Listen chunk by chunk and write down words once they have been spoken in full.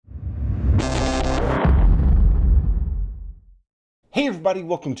Hey everybody,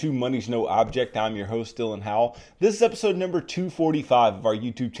 welcome to Money's No Object. I'm your host, Dylan Howell. This is episode number 245 of our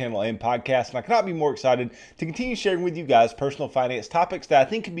YouTube channel and podcast, and I cannot be more excited to continue sharing with you guys personal finance topics that I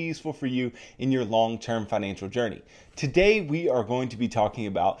think can be useful for you in your long-term financial journey. Today, we are going to be talking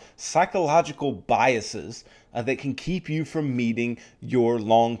about psychological biases that can keep you from meeting your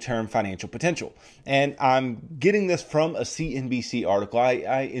long-term financial potential. And I'm getting this from a CNBC article.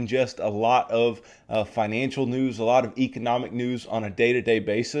 I ingest a lot of financial news, a lot of economic news on a day-to-day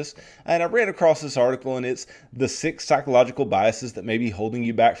basis. And I ran across this article, and it's the 6 psychological biases that may be holding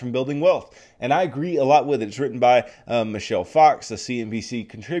you back from building wealth. And I agree a lot with it. It's written by Michelle Fox, a CNBC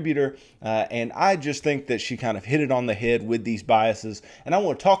contributor. And I just think that she kind of hit it on the head with these biases. And I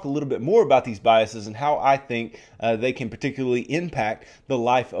want to talk a little bit more about these biases and how I think they can particularly impact the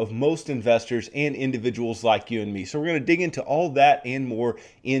life of most investors and individuals like you and me. So we're going to dig into all that and more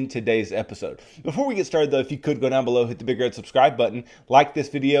in today's episode. Before we get started, though, if you could go down below, hit the big red subscribe button, like this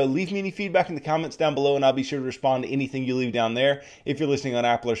video, leave me any feedback in the comments down below, and I'll be sure to respond to anything you leave down there. If you're listening on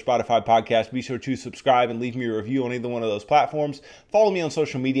Apple or Spotify podcast, be sure to subscribe and leave me a review on either one of those platforms. Follow me on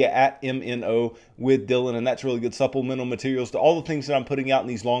social media at MNO with Dylan, and that's really good supplemental materials to all the things that I'm putting out in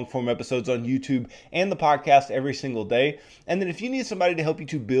these long form episodes on YouTube and the podcast every single day. And then if you need somebody to help you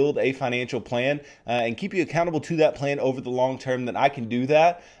to build a financial plan and keep you accountable to that plan over the long term, then I can do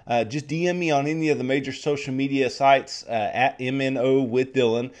that. Just DM me on any of the major social media sites at MNO with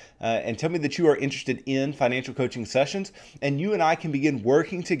Dylan and tell me that you are interested in financial coaching sessions, and you and I can begin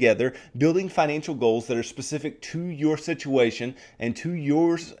working together, building financial goals that are specific to your situation and to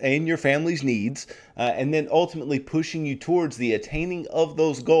yours and your family's needs, and then ultimately pushing you towards the attaining of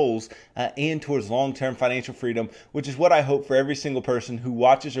those goals and towards long-term financial freedom, which is what I hope for every single person who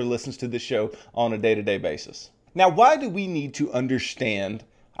watches or listens to this show on a day-to-day basis. Now, why do we need to understand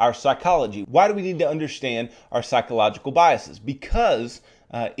our psychology? Why do we need to understand our psychological biases? Because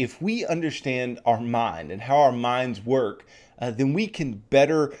if we understand our mind and how our minds work, then we can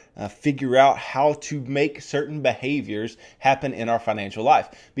better figure out how to make certain behaviors happen in our financial life.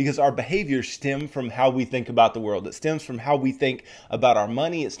 Because our behaviors stem from how we think about the world. It stems from how we think about our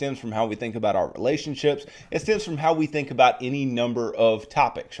money. It stems from how we think about our relationships. It stems from how we think about any number of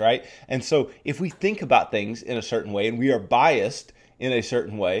topics, right? And so if we think about things in a certain way and we are biased in a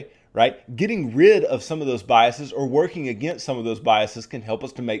certain way, right? Getting rid of some of those biases or working against some of those biases can help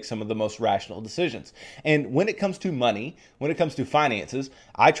us to make some of the most rational decisions. And when it comes to money, when it comes to finances,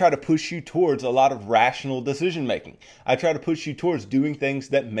 I try to push you towards a lot of rational decision making. I try to push you towards doing things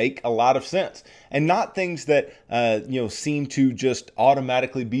that make a lot of sense and not things that seem to just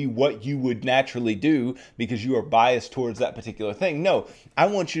automatically be what you would naturally do because you are biased towards that particular thing. No, I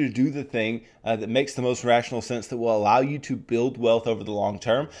want you to do the thing that makes the most rational sense, that will allow you to build wealth over the long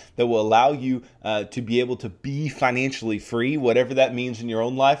term, that will allow you to be able to be financially free, whatever that means in your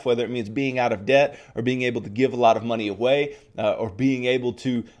own life, whether it means being out of debt or being able to give a lot of money away or being able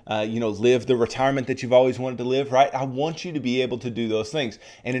to live the retirement that you've always wanted to live, right? I want you to be able to do those things.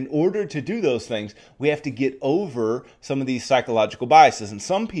 And in order to do those things, we have to get over some of these psychological biases. And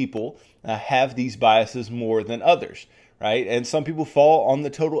some people have these biases more than others, right? And some people fall on the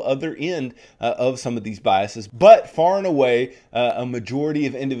total other end of some of these biases. But far and away, a majority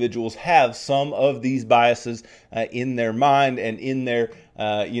of individuals have some of these biases in their mind and in their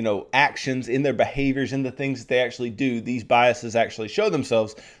actions, in their behaviors, in the things that they actually do. These biases actually show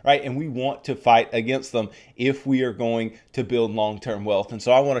themselves, right? And we want to fight against them if we are going to build long-term wealth. And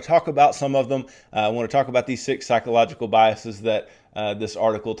so I want to talk about some of them. I want to talk about these 6 psychological biases that this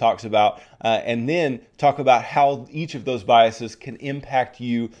article talks about, and then talk about how each of those biases can impact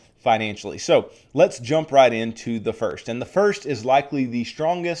you financially. So let's jump right into the first. And the first is likely the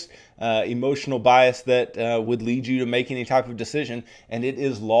strongest emotional bias that would lead you to make any type of decision, and it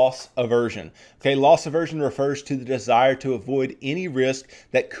is loss aversion. Okay, loss aversion refers to the desire to avoid any risk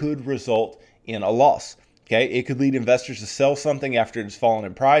that could result in a loss. Okay, it could lead investors to sell something after it's fallen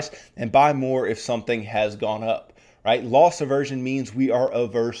in price and buy more if something has gone up. Right? Loss aversion means we are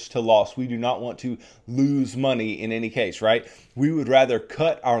averse to loss. We do not want to lose money in any case, right? We would rather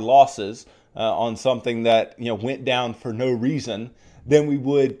cut our losses on something that went down for no reason than we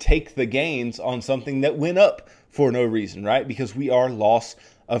would take the gains on something that went up for no reason, right? Because we are loss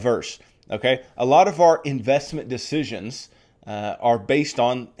averse. Okay, a lot of our investment decisions are based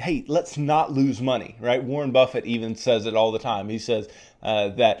on, hey, let's not lose money, right? Warren Buffett even says it all the time. He says,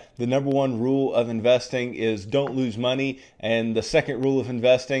 that the number one rule of investing is don't lose money, and the second rule of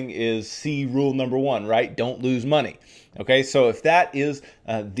investing is see rule number one, right? Don't lose money. Okay, so if that is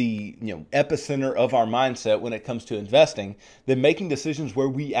the epicenter of our mindset when it comes to investing, then making decisions where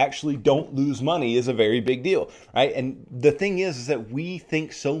we actually don't lose money is a very big deal, right? And the thing is that we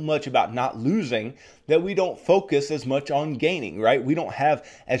think so much about not losing that we don't focus as much on gaining, right? We don't have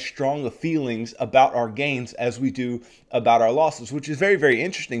as strong of feelings about our gains as we do about our losses, which is very, very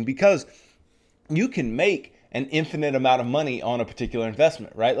interesting because you can make an infinite amount of money on a particular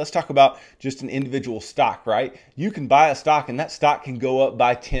investment, right? Let's talk about just an individual stock, right? You can buy a stock and that stock can go up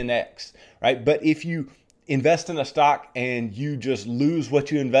by 10x, right? But if you invest in a stock and you just lose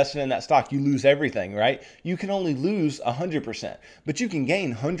what you invested in that stock, you lose everything, right? You can only lose 100%, but you can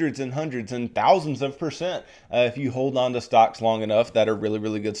gain hundreds and hundreds and thousands of percent if you hold on to stocks long enough that are really,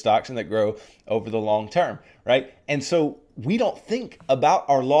 really good stocks and that grow over the long term, right? And so we don't think about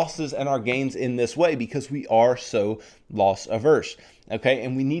our losses and our gains in this way because we are so loss averse. Okay,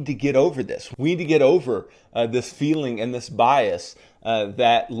 and we need to get over this. We need to get over this feeling and this bias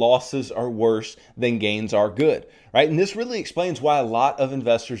that losses are worse than gains are good, right? And this really explains why a lot of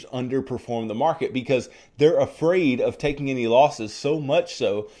investors underperform the market because they're afraid of taking any losses, so much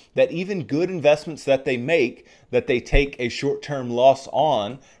so that even good investments that they make, that they take a short-term loss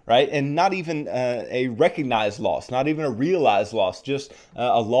on, right? And not even a recognized loss, not even a realized loss, just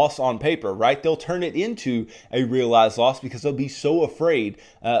a loss on paper, right? They'll turn it into a realized loss because they'll be so afraid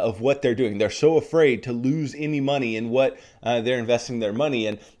of what they're doing. They're so afraid to lose any money in what they're investing their money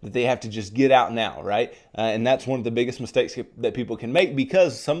in that they have to just get out now, right? And that's one of the biggest mistakes that people can make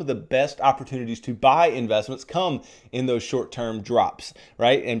because some of the best opportunities to buy investments come in those short-term drops,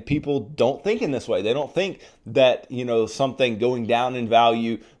 right? And people don't think in this way. They don't think that, something going down in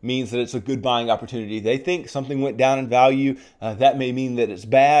value means that it's a good buying opportunity. They think something went down in value. That may mean that it's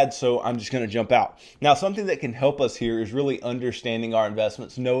bad, so I'm just going to jump out. Now, something that can help us here is really understanding our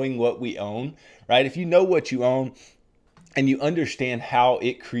investments, knowing what we own, right? If you know what you own, and you understand how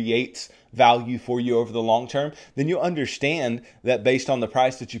it creates value for you over the long term, then you'll understand that based on the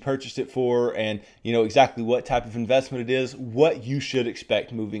price that you purchased it for and exactly what type of investment it is, what you should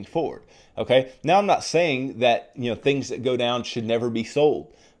expect moving forward. Okay. Now I'm not saying that things that go down should never be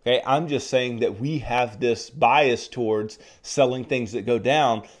sold. Okay, I'm just saying that we have this bias towards selling things that go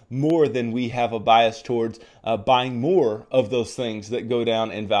down more than we have a bias towards buying more of those things that go down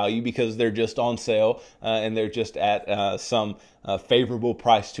in value because they're just on sale and they're just at some favorable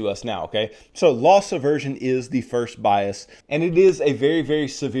price to us now, okay? So loss aversion is the first bias, and it is a very, very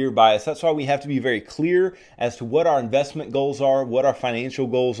severe bias. That's why we have to be very clear as to what our investment goals are, what our financial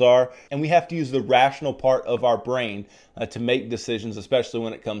goals are, and we have to use the rational part of our brain to make decisions, especially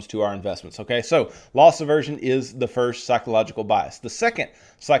when it comes to our investments, okay? So loss aversion is the first psychological bias. The second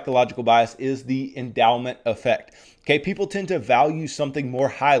psychological bias is the endowment effect. Okay, people tend to value something more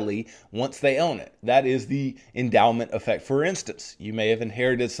highly once they own it. That is the endowment effect. For instance, you may have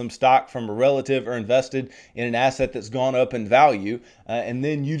inherited some stock from a relative or invested in an asset that's gone up in value, and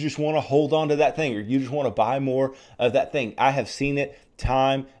then you just want to hold on to that thing, or you just want to buy more of that thing. I have seen it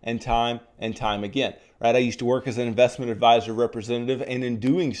time and time and time again. Right, I used to work as an investment advisor representative, and in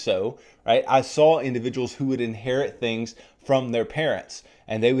doing so, right, I saw individuals who would inherit things from their parents,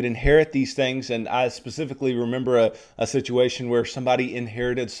 and they would inherit these things. And I specifically remember a situation where somebody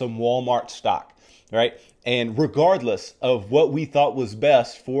inherited some Walmart stock, right? And regardless of what we thought was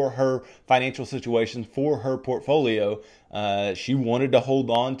best for her financial situation, for her portfolio, she wanted to hold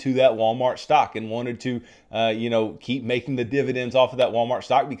on to that Walmart stock and wanted to, keep making the dividends off of that Walmart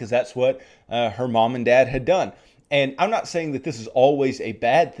stock because that's what her mom and dad had done. And I'm not saying that this is always a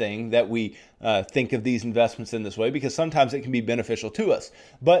bad thing that we think of these investments in this way, because sometimes it can be beneficial to us,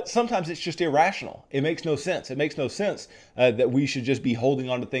 but sometimes it's just irrational. It makes no sense. It makes no sense that we should just be holding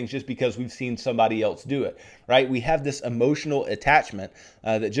on to things just because we've seen somebody else do it, right? We have this emotional attachment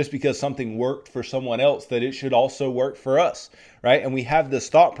that just because something worked for someone else, that it should also work for us, right? And we have this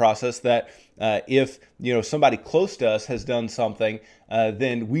thought process that if somebody close to us has done something,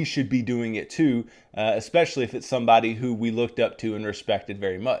 then we should be doing it too, especially if it's somebody who we looked up to and respected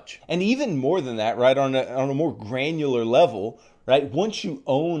very much. And even more than that, right, on a more granular level, right, once you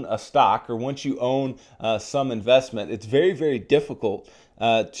own a stock or once you own some investment, it's very, very difficult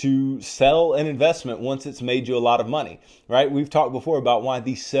to sell an investment once it's made you a lot of money, right? We've talked before about why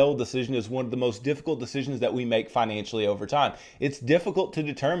the sell decision is one of the most difficult decisions that we make financially over time. It's difficult to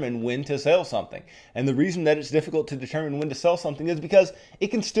determine when to sell something. And the reason that it's difficult to determine when to sell something is because it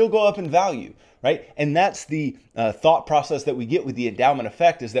can still go up in value, right? And that's the thought process that we get with the endowment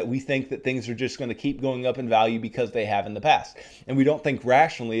effect, is that we think that things are just going to keep going up in value because they have in the past. And we don't think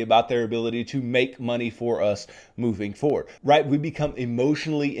rationally about their ability to make money for us moving forward, right? We become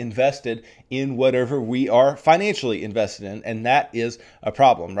emotionally invested in whatever we are financially invested in, and that is a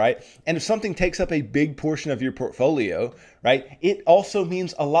problem, right? And if something takes up a big portion of your portfolio, right, it also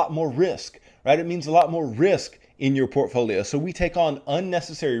means a lot more risk, right? It means a lot more risk in your portfolio. So we take on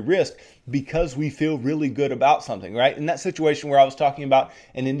unnecessary risk because we feel really good about something, right? In that situation where I was talking about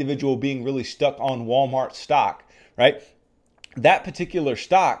an individual being really stuck on Walmart stock, right? That particular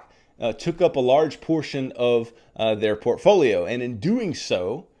stock took up a large portion of their portfolio. And in doing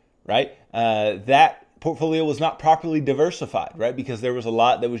so, right, that portfolio was not properly diversified, right? Because there was a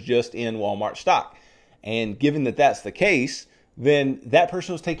lot that was just in Walmart stock. And given that that's the case, then that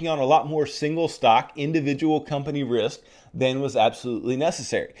person was taking on a lot more single stock, individual company risk than was absolutely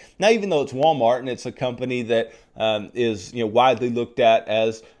necessary. Now, even though it's Walmart and it's a company that is widely looked at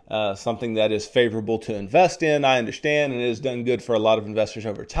as something that is favorable to invest in, I understand, and it has done good for a lot of investors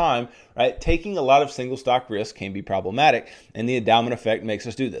over time, right? Taking a lot of single stock risk can be problematic, and the endowment effect makes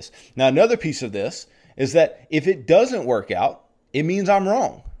us do this. Now, another piece of this is that if it doesn't work out, it means I'm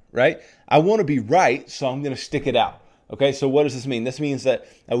wrong, right? I want to be right, so I'm going to stick it out. Okay, so what does this mean? This means that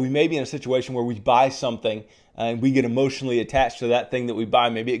we may be in a situation where we buy something and we get emotionally attached to that thing that we buy.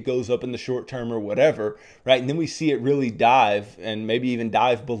 Maybe it goes up in the short term or whatever, right? And then we see it really dive, and maybe even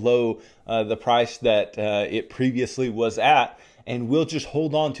dive below the price that it previously was at. And we'll just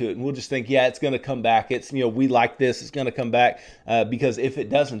hold on to it, and we'll just think, yeah, it's going to come back. It's, we like this. It's going to come back, because if it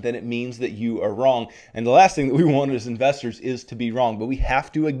doesn't, then it means that you are wrong. And the last thing that we want as investors is to be wrong. But we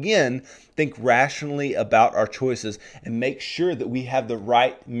have to, again, think rationally about our choices and make sure that we have the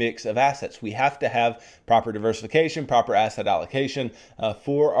right mix of assets. We have to have proper diversification, proper asset allocation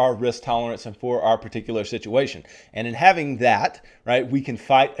for our risk tolerance and for our particular situation. And in having that, right, we can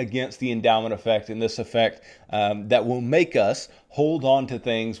fight against the endowment effect, and this effect that will make us hold on to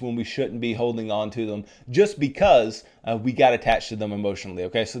things when we shouldn't be holding on to them just because we got attached to them emotionally.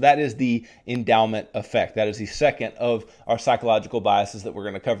 Okay, so that is the endowment effect. That is the second of our psychological biases that we're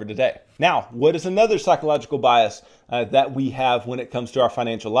going to cover today. Now, what is another psychological bias that we have when it comes to our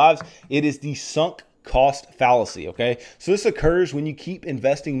financial lives? It is the sunk cost fallacy. Okay, so this occurs when you keep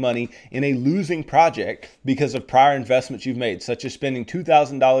investing money in a losing project because of prior investments you've made, such as spending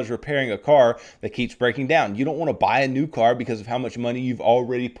 $2,000 repairing a car that keeps breaking down. You don't want to buy a new car because of how much money you've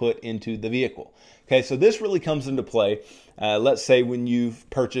already put into the vehicle. Okay, so this really comes into play. Let's say when you've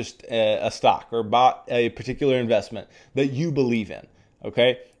purchased a stock or bought a particular investment that you believe in.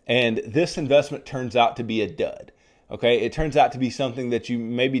 Okay, and this investment turns out to be a dud. Okay, it turns out to be something that you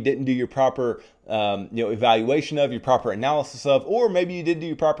maybe didn't do your proper evaluation of, your proper analysis of, or maybe you did do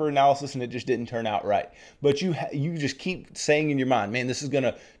your proper analysis and it just didn't turn out right. But you just keep saying in your mind, man, this is going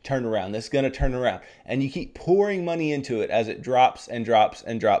to turn around. This is going to turn around. And you keep pouring money into it as it drops and drops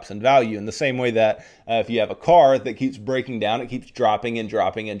and drops in value. In the same way that if you have a car that keeps breaking down, it keeps dropping and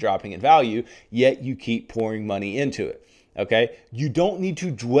dropping and dropping in value, yet you keep pouring money into it. Okay, you don't need to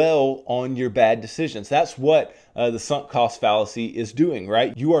dwell on your bad decisions. That's what the sunk cost fallacy is doing,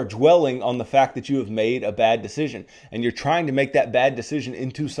 right? You are dwelling on the fact that you have made a bad decision, and you're trying to make that bad decision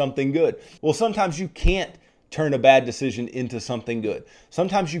into something good. Well, sometimes you can't turn a bad decision into something good.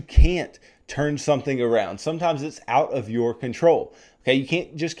 Sometimes you can't turn something around. Sometimes it's out of your control. Okay, you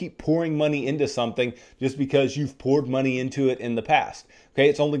can't just keep pouring money into something just because you've poured money into it in the past. Okay,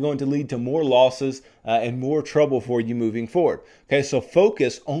 it's only going to lead to more losses and more trouble for you moving forward. Okay, so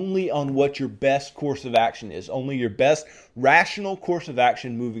focus only on what your best course of action is, only your best rational course of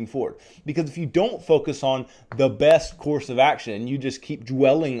action moving forward. Because if you don't focus on the best course of action and you just keep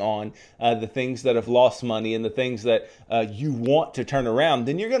dwelling on the things that have lost money and the things that you want to turn around,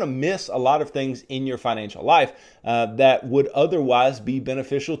 then you're going to miss a lot of things in your financial life that would otherwise be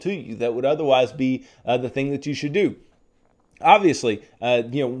beneficial to you, that would otherwise be the thing that you should do. Obviously,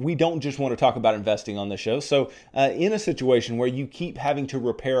 we don't just want to talk about investing on this show. So in a situation where you keep having to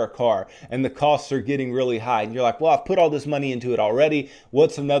repair a car and the costs are getting really high and you're like, well, I've put all this money into it already.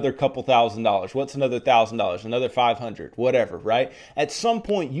 What's another couple $1,000s? What's another $1,000? Another $500? Whatever, right? At some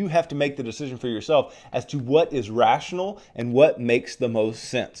point, you have to make the decision for yourself as to what is rational and what makes the most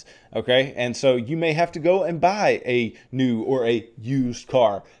sense. Okay, and so you may have to go and buy a new or a used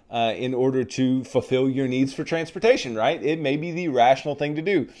car in order to fulfill your needs for transportation, right? It may be the rational thing to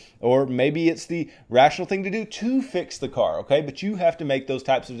do, or maybe it's the rational thing to do to fix the car, okay? But you have to make those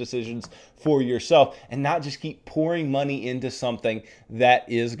types of decisions for yourself and not just keep pouring money into something that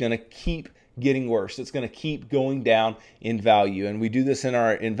is going to keep getting worse. It's going to keep going down in value. And we do this in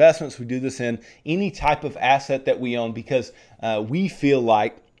our investments. We do this in any type of asset that we own because we feel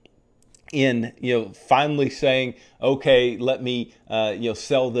like in finally saying, okay, let me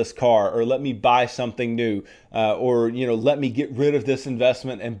sell this car, or let me buy something new, or let me get rid of this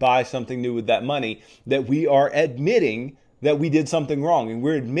investment and buy something new with that money, that we are admitting that we did something wrong, and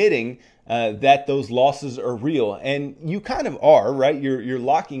we're admitting that those losses are real. And you kind of are, right? You're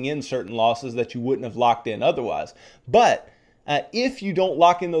locking in certain losses that you wouldn't have locked in otherwise. But if you don't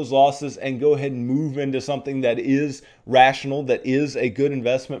lock in those losses and go ahead and move into something that is rational, that is a good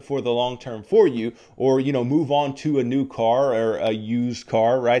investment for the long term for you, or move on to a new car or a used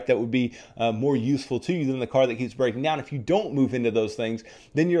car, right, that would be more useful to you than the car that keeps breaking down. If you don't move into those things,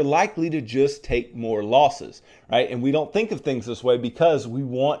 then you're likely to just take more losses, right? And we don't think of things this way because we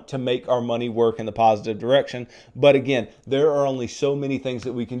want to make our money work in the positive direction. But again, there are only so many things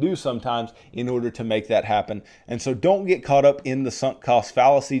that we can do sometimes in order to make that happen. And so don't get caught up in the sunk cost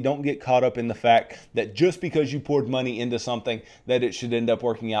fallacy. Don't get caught up in the fact that just because you poured money into something that it should end up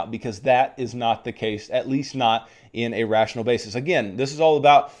working out, because that is not the case, at least not in a rational basis. Again, this is all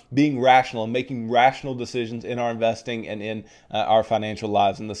about being rational and making rational decisions in our investing and in our financial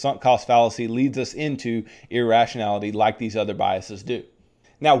lives. And the sunk cost fallacy leads us into irrationality like these other biases do.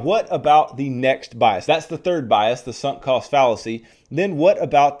 Now, what about the next bias? That's the third bias, the sunk cost fallacy. Then what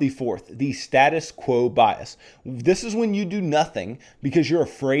about the fourth, the status quo bias? This is when you do nothing because you're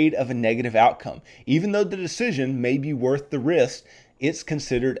afraid of a negative outcome. Even though the decision may be worth the risk, it's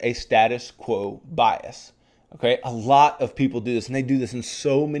considered a status quo bias. Okay, a lot of people do this, and they do this in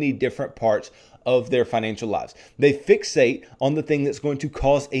so many different parts of their financial lives. They fixate on the thing that's going to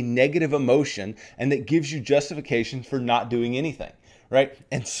cause a negative emotion and that gives you justification for not doing anything. Right?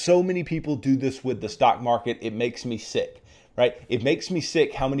 And so many people do this with the stock market. It makes me sick, right? It makes me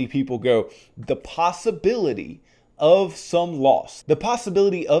sick how many people go, the possibility of some loss, the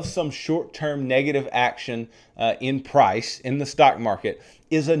possibility of some short-term negative action in price in the stock market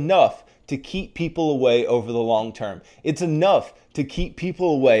is enough to keep people away over the long term. It's enough to keep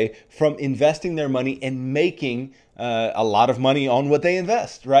people away from investing their money and making a lot of money on what they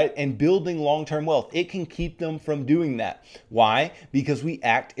invest, right? And building long-term wealth. It can keep them from doing that. Why? Because we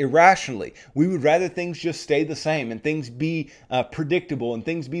act irrationally. We would rather things just stay the same and things be predictable and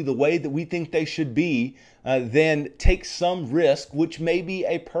things be the way that we think they should be than take some risk, which may be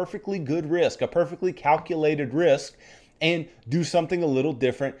a perfectly good risk, a perfectly calculated risk, and do something a little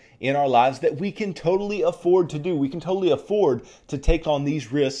different in our lives that we can totally afford to do. We can totally afford to take on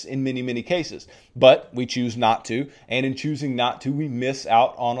these risks in many, many cases. But we choose not to. And in choosing not to, we miss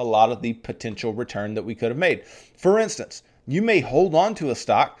out on a lot of the potential return that we could have made. For instance, you may hold on to a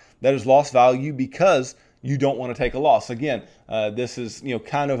stock that has lost value because you don't want to take a loss. Again, this is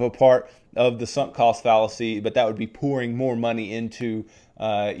kind of a part of the sunk cost fallacy, but that would be pouring more money into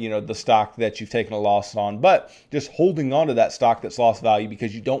the stock that you've taken a loss on. But just holding on to that stock that's lost value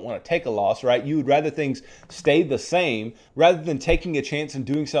because you don't want to take a loss, right? You would rather things stay the same rather than taking a chance and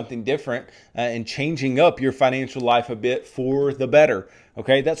doing something different and changing up your financial life a bit for the better.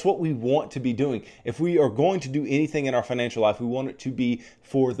 Okay, that's what we want to be doing. If we are going to do anything in our financial life, we want it to be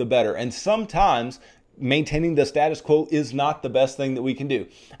for the better. And sometimes maintaining the status quo is not the best thing that we can do.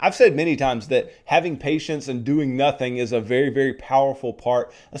 I've said many times that having patience and doing nothing is a very, very powerful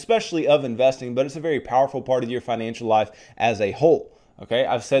part, especially of investing, but it's a very powerful part of your financial life as a whole. Okay,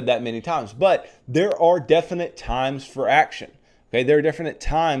 I've said that many times, but there are definite times for action. Okay, there are definite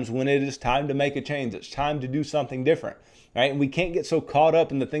times when it is time to make a change. It's time to do something different. Right? And we can't get so caught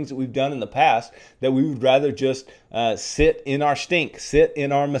up in the things that we've done in the past that we would rather just sit in our stink, sit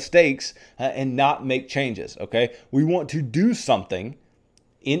in our mistakes, and not make changes. Okay, we want to do something,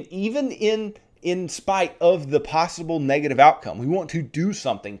 even in spite of the possible negative outcome. We want to do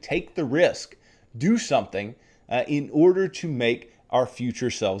something, take the risk, do something in order to make our future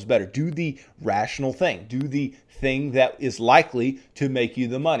selves better. Do the rational thing. Do the thing that is likely to make you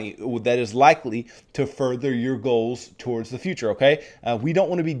the money, that is likely to further your goals towards the future, okay? We don't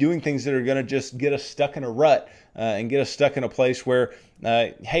want to be doing things that are going to just get us stuck in a rut and get us stuck in a place where,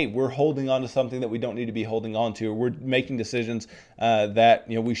 hey, we're holding on to something that we don't need to be holding on to, or we're making decisions that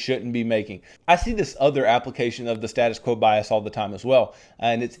we shouldn't be making. I see this other application of the status quo bias all the time as well,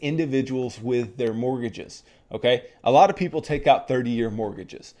 and it's individuals with their mortgages. Okay, a lot of people take out 30-year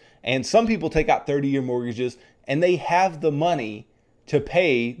mortgages, and some people take out 30-year mortgages and they have the money to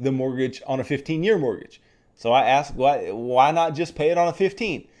pay the mortgage on a 15-year mortgage. So I ask, why not just pay it on a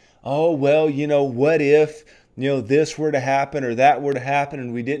 15? Oh, well, what if, this were to happen or that were to happen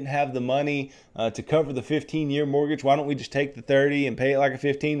and we didn't have the money to cover the 15-year mortgage? Why don't we just take the 30 and pay it like a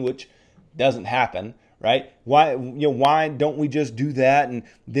 15, which doesn't happen, right? Why don't we just do that, and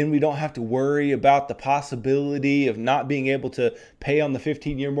then we don't have to worry about the possibility of not being able to pay on the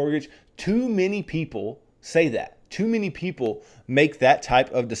 15-year mortgage? Too many people say that. Too many people make that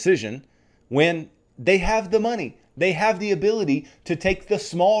type of decision when they have the money. They have the ability to take the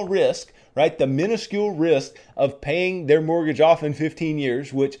small risk, right? The minuscule risk of paying their mortgage off in 15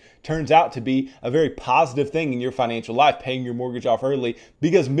 years, which turns out to be a very positive thing in your financial life, paying your mortgage off early,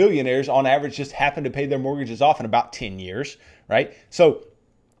 because millionaires on average just happen to pay their mortgages off in about 10 years, right? So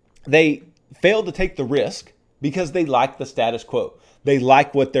they fail to take the risk because they like the status quo. They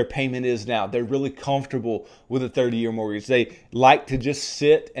like what their payment is now. They're really comfortable with a 30-year mortgage. They like to just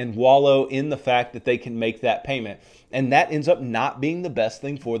sit and wallow in the fact that they can make that payment. And that ends up not being the best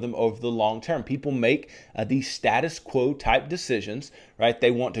thing for them over the long term. People make these status quo type decisions, right?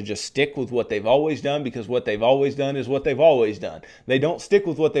 They want to just stick with what they've always done because what they've always done is what they've always done. They don't stick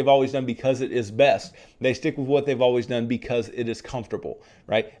with what they've always done because it is best. They stick with what they've always done because it is comfortable,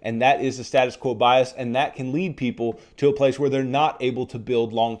 right? And that is the status quo bias, and that can lead people to a place where they're not able to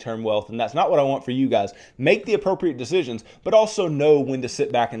build long-term wealth. And that's not what I want for you guys. Make the appropriate decisions, but also know when to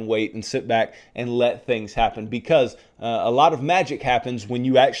sit back and wait and sit back and let things happen, because a lot of magic happens when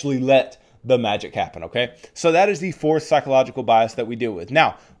you actually let the magic happen, okay? So that is the fourth psychological bias that we deal with.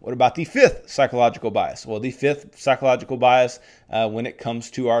 Now, what about the fifth psychological bias? Well, the fifth psychological bias when it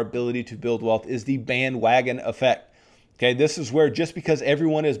comes to our ability to build wealth is the bandwagon effect. Okay, this is where just because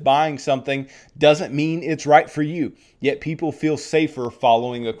everyone is buying something doesn't mean it's right for you, yet people feel safer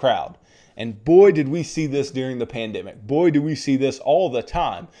following a crowd. And boy, did we see this during the pandemic. Boy, do we see this all the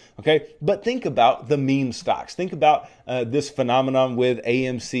time. Okay, but think about the meme stocks. Think about this phenomenon with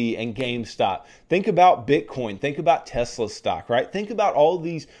AMC and GameStop. Think about Bitcoin. Think about Tesla stock, right? Think about all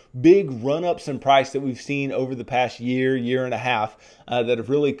these big run-ups in price that we've seen over the past year and a half that have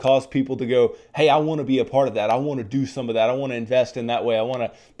really caused people to go, hey, I want to be a part of that. I want to do some of that. I want to invest in that way. I want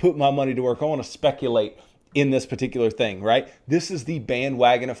to put my money to work. I want to speculate in this particular thing, right? This is the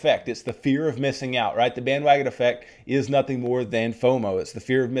bandwagon effect. It's the fear of missing out, right? The bandwagon effect is nothing more than FOMO. It's the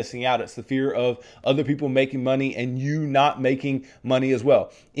fear of missing out. It's the fear of other people making money and you not making money as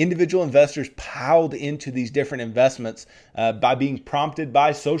well. Individual investors piled into these different investments by being prompted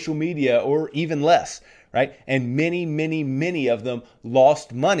by social media or even less, right? And many of them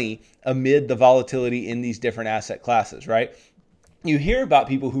lost money amid the volatility in these different asset classes, right? You hear about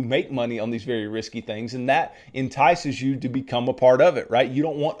people who make money on these very risky things, and that entices you to become a part of it, right? You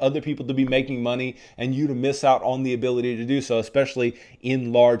don't want other people to be making money and you to miss out on the ability to do so, especially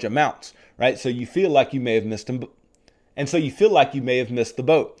in large amounts, right? So you feel like you may have missed them, and so you feel like you may have missed the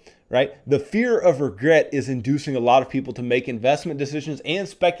boat, right? The fear of regret is inducing a lot of people to make investment decisions and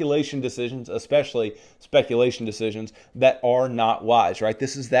speculation decisions, especially speculation decisions that are not wise, right?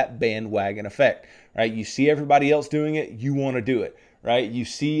 This is that bandwagon effect, right? You see everybody else doing it, you want to do it, right? You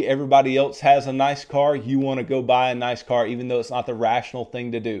see everybody else has a nice car, you want to go buy a nice car, even though it's not the rational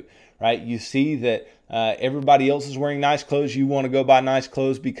thing to do, right? You see that everybody else is wearing nice clothes, you want to go buy nice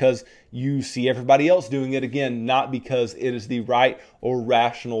clothes because you see everybody else doing it, again, not because it is the right or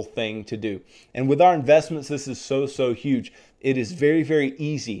rational thing to do. And with our investments, this is so huge. It is very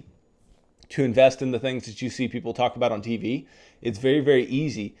easy to invest in the things that you see people talk about on TV. It's very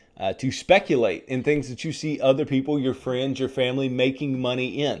easy to speculate in things that you see other people, your friends, your family making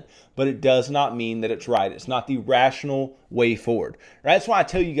money in. But it does not mean that it's right. It's not the rational way forward. Right? That's why I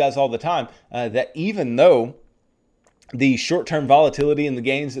tell you guys all the time that even though the short-term volatility and the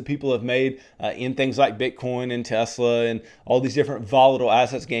gains that people have made in things like Bitcoin and Tesla and all these different volatile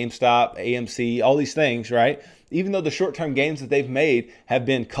assets, GameStop, AMC, all these things, right? Even though the short-term gains that they've made have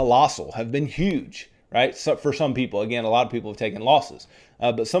been colossal, have been huge, right? So for some people, again, a lot of people have taken losses,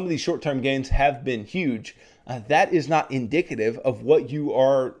 but some of these short-term gains have been huge. That is not indicative of what you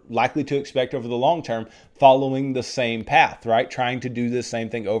are likely to expect over the long term following the same path, right? Trying to do the same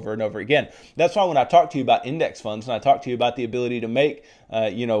thing over and over again. That's why when I talk to you about index funds and I talk to you about the ability to make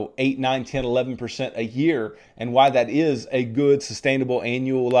 8, 9, 10, 11% a year, and why that is a good sustainable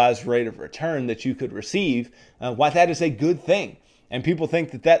annualized rate of return that you could receive, why that is a good thing. And people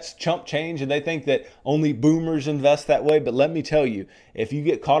think that that's chump change and they think that only boomers invest that way. But let me tell you, if you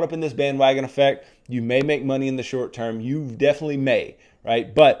get caught up in this bandwagon effect, you may make money in the short term. You definitely may,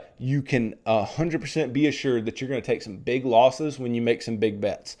 right? But you can 100% be assured that you're going to take some big losses when you make some big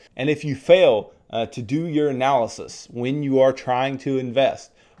bets. And if you fail to do your analysis when you are trying to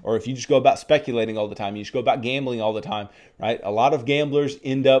invest, or if you just go about speculating all the time, you just go about gambling all the time, right? A lot of gamblers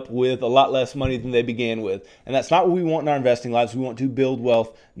end up with a lot less money than they began with. And that's not what we want in our investing lives. We want to build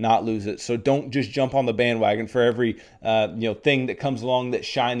wealth, not lose it. So don't just jump on the bandwagon for every thing that comes along that's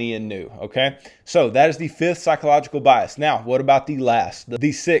shiny and new, okay? So that is the fifth psychological bias. Now, what about the last?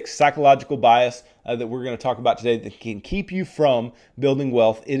 The sixth psychological bias that we're going to talk about today that can keep you from building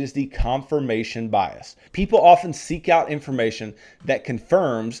wealth. It is the confirmation bias. People often seek out information that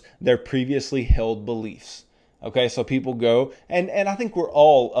confirms their previously held beliefs. Okay, so people go, and I think we're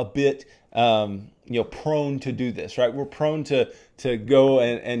all a bit prone to do this, right? We're prone to go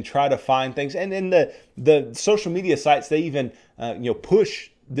and try to find things. And in the social media sites, they even push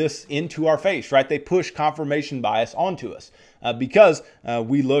this into our face, right? They push confirmation bias onto us because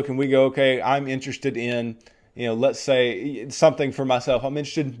we look and we go, okay, I'm interested in, let's say something for myself. I'm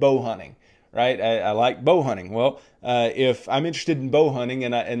interested in bow hunting, right? I like bow hunting. Well, if I'm interested in bow hunting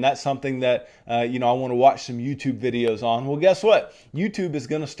and that's something that, I want to watch some YouTube videos on, well, guess what? YouTube is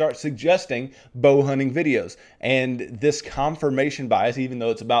going to start suggesting bow hunting videos. And this confirmation bias, even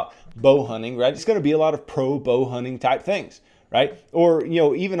though it's about bow hunting, right? It's going to be a lot of pro bow hunting type things. Right? Or,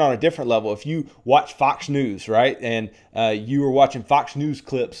 even on a different level, if you watch Fox News, right? And you were watching Fox News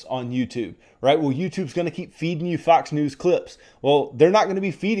clips on YouTube, right? Well, YouTube's going to keep feeding you Fox News clips. Well, they're not going to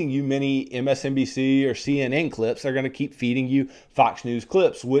be feeding you many MSNBC or CNN clips. They're going to keep feeding you Fox News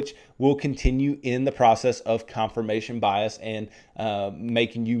clips, which will continue in the process of confirmation bias and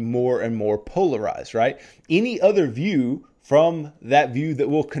making you more and more polarized, right? Any other view from that view that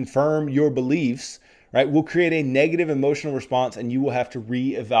will confirm your beliefs, right, will create a negative emotional response and you will have to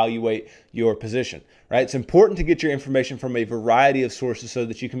reevaluate your position, right? It's important to get your information from a variety of sources so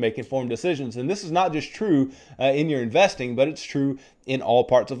that you can make informed decisions. And this is not just true in your investing, but it's true in all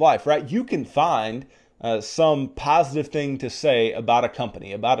parts of life, right? You can find some positive thing to say about a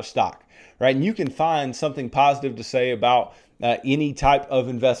company, about a stock, right? And you can find something positive to say about any type of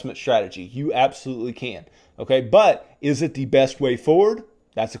investment strategy. You absolutely can, okay? But is it the best way forward?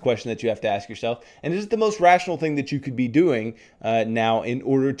 That's a question that you have to ask yourself. And is it the most rational thing that you could be doing now in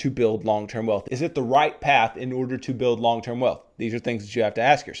order to build long-term wealth? Is it the right path in order to build long-term wealth? These are things that you have to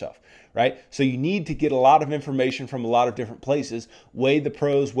ask yourself, right? So you need to get a lot of information from a lot of different places, weigh the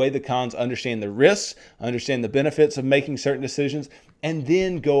pros, weigh the cons, understand the risks, understand the benefits of making certain decisions, and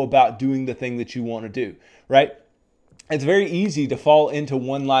then go about doing the thing that you want to do, right? It's very easy to fall into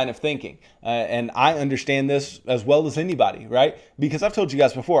one line of thinking. And I understand this as well as anybody, right? Because I've told you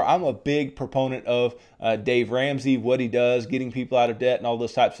guys before, I'm a big proponent of Dave Ramsey, what he does, getting people out of debt and all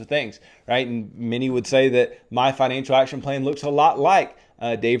those types of things, right? And many would say that my financial action plan looks a lot like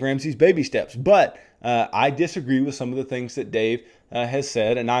Dave Ramsey's baby steps. But I disagree with some of the things that Dave has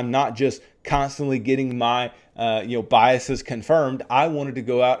said. And I'm not just constantly getting my biases confirmed. I wanted to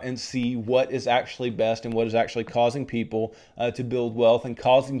go out and see what is actually best and what is actually causing people to build wealth and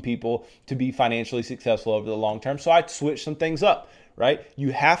causing people to be financially successful over the long term. So I switched some things up. Right?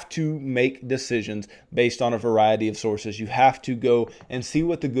 You have to make decisions based on a variety of sources. You have to go and see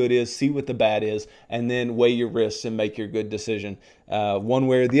what the good is, see what the bad is, and then weigh your risks and make your good decision. One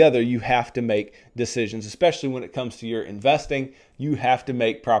way or the other, you have to make decisions, especially when it comes to your investing. You have to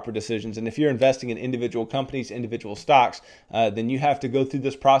make proper decisions. And if you're investing in individual companies, individual stocks, then you have to go through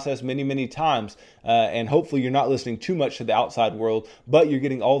this process many, many times. And hopefully you're not listening too much to the outside world, but you're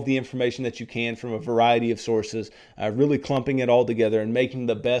getting all of the information that you can from a variety of sources, really clumping it all together and making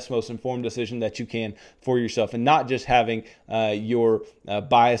the best, most informed decision that you can for yourself, and not just having your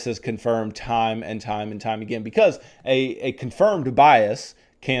biases confirmed time and time and time again. Because a confirmed bias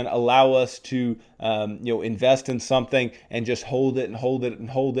can allow us to invest in something and just hold it and hold it and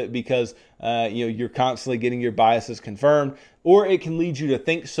hold it because you're constantly getting your biases confirmed. or it can lead you to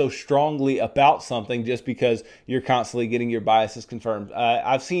think so strongly about something just because you're constantly getting your biases confirmed.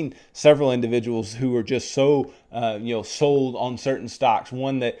 I've seen several individuals who are just so sold on certain stocks.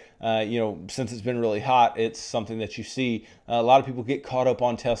 One that since it's been really hot, it's something that you see. A lot of people get caught up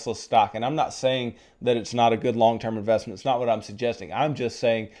on Tesla stock, and I'm not saying that it's not a good long-term investment. It's not what I'm suggesting. I'm just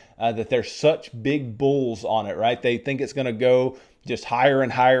saying that there's such big bulls on it, right? They think it's going to go just higher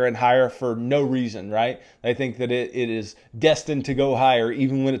and higher and higher for no reason, right? They think that it is destined to go higher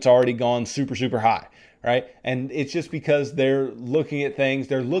even when it's already gone super, super high, right? And it's just because they're looking at things,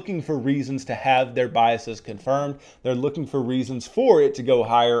 they're looking for reasons to have their biases confirmed. They're looking for reasons for it to go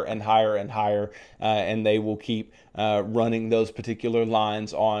higher and higher and higher, and they will keep running those particular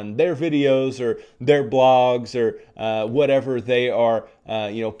lines on their videos or their blogs or whatever they are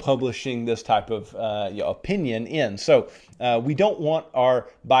publishing this type of opinion in. So we don't want our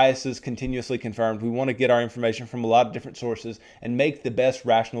biases continuously confirmed. We want to get our information from a lot of different sources and make the best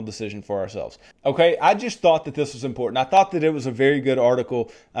rational decision for ourselves. Okay, I just thought that this was important. I thought that it was a very good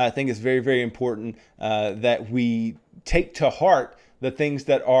article. I think it's very, very important that we take to heart the things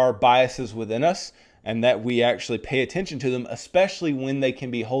that are biases within us, and that we actually pay attention to them, especially when they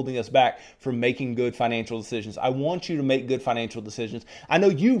can be holding us back from making good financial decisions. I want you to make good financial decisions. I know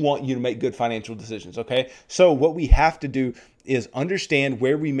you want you to make good financial decisions, okay? So what we have to do is understand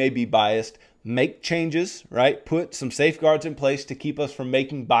where we may be biased, make changes, right? Put some safeguards in place to keep us from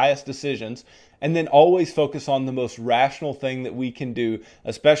making biased decisions, and then always focus on the most rational thing that we can do,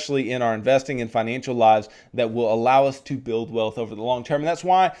 especially in our investing and financial lives, that will allow us to build wealth over the long term. And that's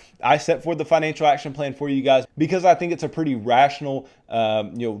why I set forth the financial action plan for you guys, because I think it's a pretty rational,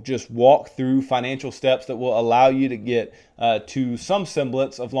 just walk through financial steps that will allow you to get to some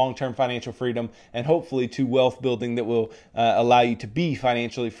semblance of long-term financial freedom, and hopefully to wealth building that will allow you to be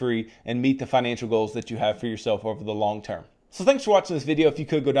financially free and meet the financial goals that you have for yourself over the long term. So thanks for watching this video. If you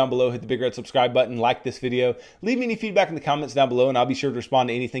could go down below, hit the big red subscribe button, like this video, leave me any feedback in the comments down below, and I'll be sure to respond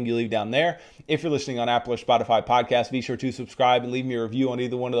to anything you leave down there. If you're listening on Apple or Spotify podcasts, be sure to subscribe and leave me a review on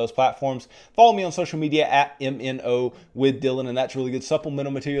either one of those platforms. Follow me on social media at MNO with Dylan, and that's really good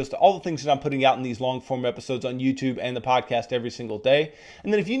supplemental materials to all the things that I'm putting out in these long form episodes on YouTube and the podcast every single day.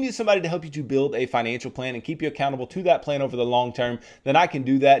 And then if you need somebody to help you to build a financial plan and keep you accountable to that plan over the long term, then I can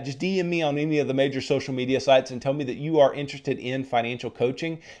do that. Just DM me on any of the major social media sites and tell me that you are interested in financial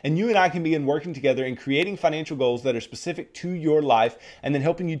coaching, and you and I can begin working together in creating financial goals that are specific to your life, and then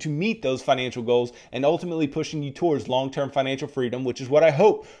helping you to meet those financial goals and ultimately pushing you towards long-term financial freedom, which is what I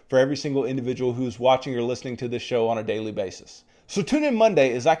hope for every single individual who's watching or listening to this show on a daily basis. So tune in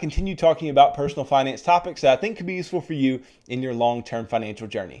Monday as I continue talking about personal finance topics that I think could be useful for you in your long-term financial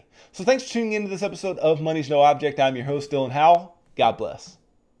journey. So thanks for tuning into this episode of Money's No Object. I'm your host, Dylan Howell. God bless.